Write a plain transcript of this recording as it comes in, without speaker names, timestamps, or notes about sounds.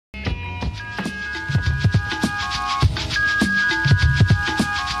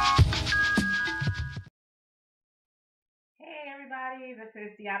everybody. This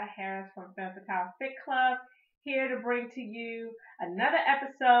is Deanna Harris from Fitale Fit Club, here to bring to you another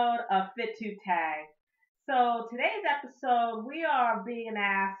episode of Fitale. So today's episode, we are being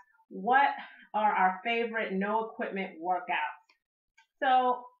asked what are our favorite no equipment workouts.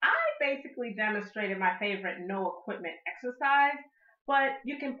 So I basically demonstrated my favorite no equipment exercise, but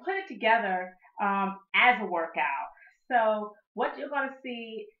you can put it together as a workout. So what you're going to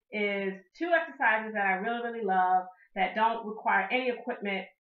see is two exercises that I really love that don't require any equipment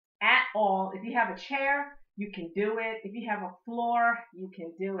at all. If you have a chair, you can do it. If you have a floor, you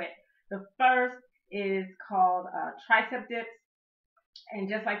can do it. The first is called tricep dips. And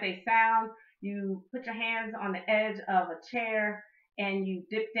just like they sound, you put your hands on the edge of a chair and you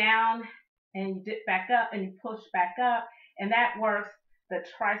dip down and you dip back up and you push back up. And that works the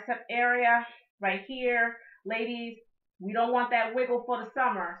tricep area right here. Ladies, we don't want that wiggle for the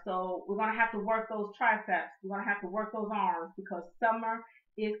summer, so we're going to have to work those triceps. We're going to have to work those arms because summer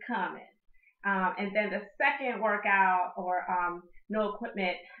is coming. And then the second workout or no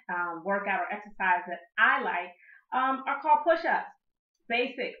equipment workout or exercise that I like are called push-ups.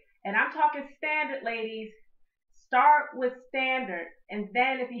 Basic. And I'm talking standard, ladies. Start with standard, and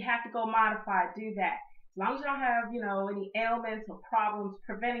then if you have to go modified, do that. As long as you don't have, any ailments or problems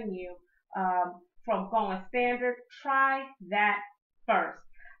preventing you from going standard, try that first.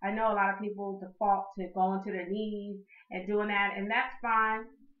 I know a lot of people default to going to their knees and doing that, and that's fine.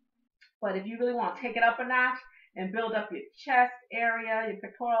 But if you really want to take it up a notch and build up your chest area, your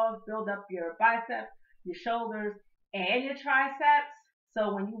pectorals, build up your biceps, your shoulders, and your triceps,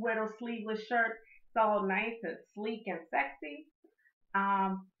 so when you wear those sleeveless shirts, it's all nice and sleek and sexy.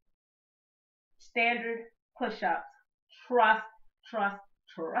 Standard push-ups. Trust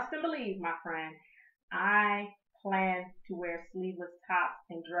and believe, my friend. I plan to wear sleeveless tops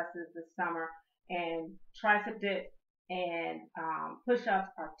and dresses this summer, and tricep dips and push-ups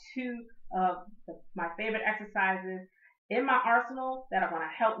are two of my favorite exercises in my arsenal that are going to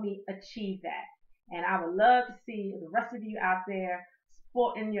help me achieve that. And I would love to see the rest of you out there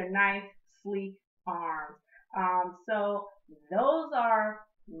sporting your nice, sleek arms. So those are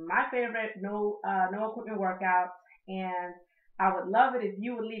my favorite no equipment workouts, and I would love it if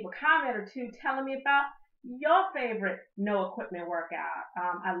you would leave a comment or two telling me about your favorite no equipment workout.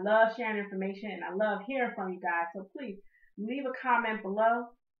 I love sharing information and I love hearing from you guys, so please leave a comment below.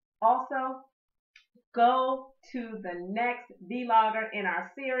 Also, go to the next vlogger in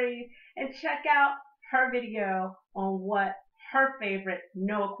our series and check out her video on what her favorite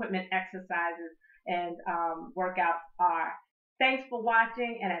no equipment exercises and workouts are. Thanks for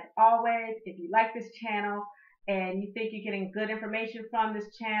watching, and as always, if you like this channel and you think you're getting good information from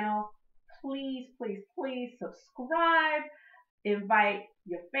this channel, please subscribe. Invite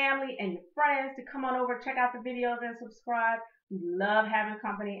your family and your friends to come on over, check out the videos, and subscribe. We love having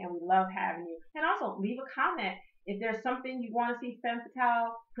company and we love having you. And also leave a comment if there's something you want to see Femme Fitale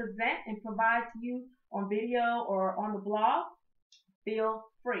present and provide to you on video or on the blog. Feel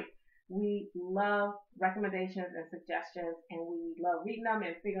free. We love recommendations and suggestions, and we love reading them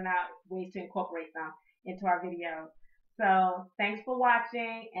and figuring out ways to incorporate them into our videos. So thanks for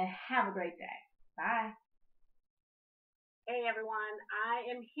watching and have a great day. Bye. Hey everyone, I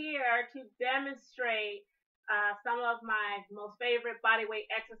am here to demonstrate some of my most favorite bodyweight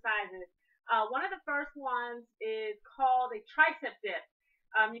exercises. One of the first ones is called a tricep dip.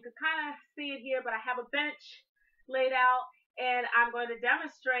 You can kind of see it here, but I have a bench laid out, and I'm going to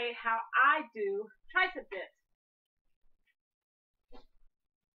demonstrate how I do tricep dips.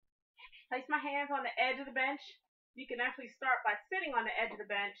 Place my hands on the edge of the bench. You can actually start by sitting on the edge of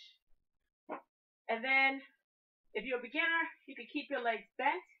the bench. And then, if you're a beginner, you can keep your legs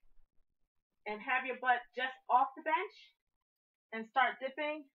bent and have your butt just off the bench and start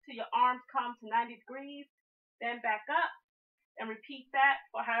dipping till your arms come to 90 degrees. Then back up and repeat that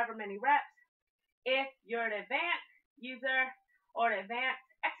for however many reps. If you're an advanced user or an advanced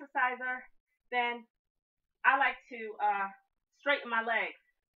exerciser, then I like to straighten my legs.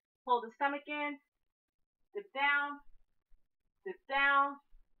 Hold the stomach in, dip down, dip down,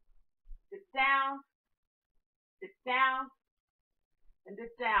 dip down, dip down, and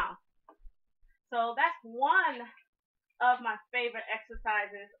dip down. So that's one of my favorite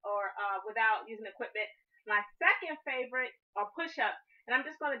exercises or without using equipment. My second favorite are push-ups, and I'm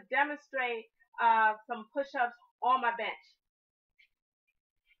just going to demonstrate some push-ups on my bench.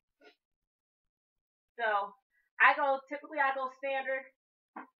 So typically I go standard.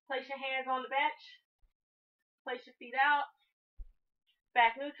 Place your hands on the bench. Place your feet out.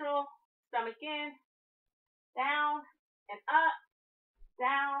 Back neutral. Stomach in. Down and up.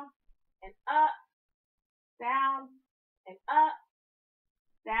 Down and up. Down and up.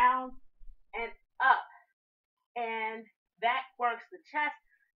 down and up. And that works the chest,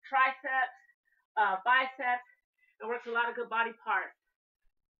 triceps, biceps, and works a lot of good body parts.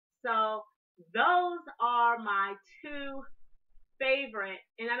 So those are my two favorite,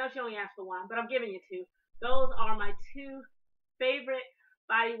 and I know she only asked for one, but I'm giving you two. Those are my two favorite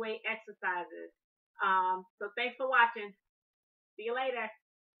body weight exercises. So thanks for watching. See you later.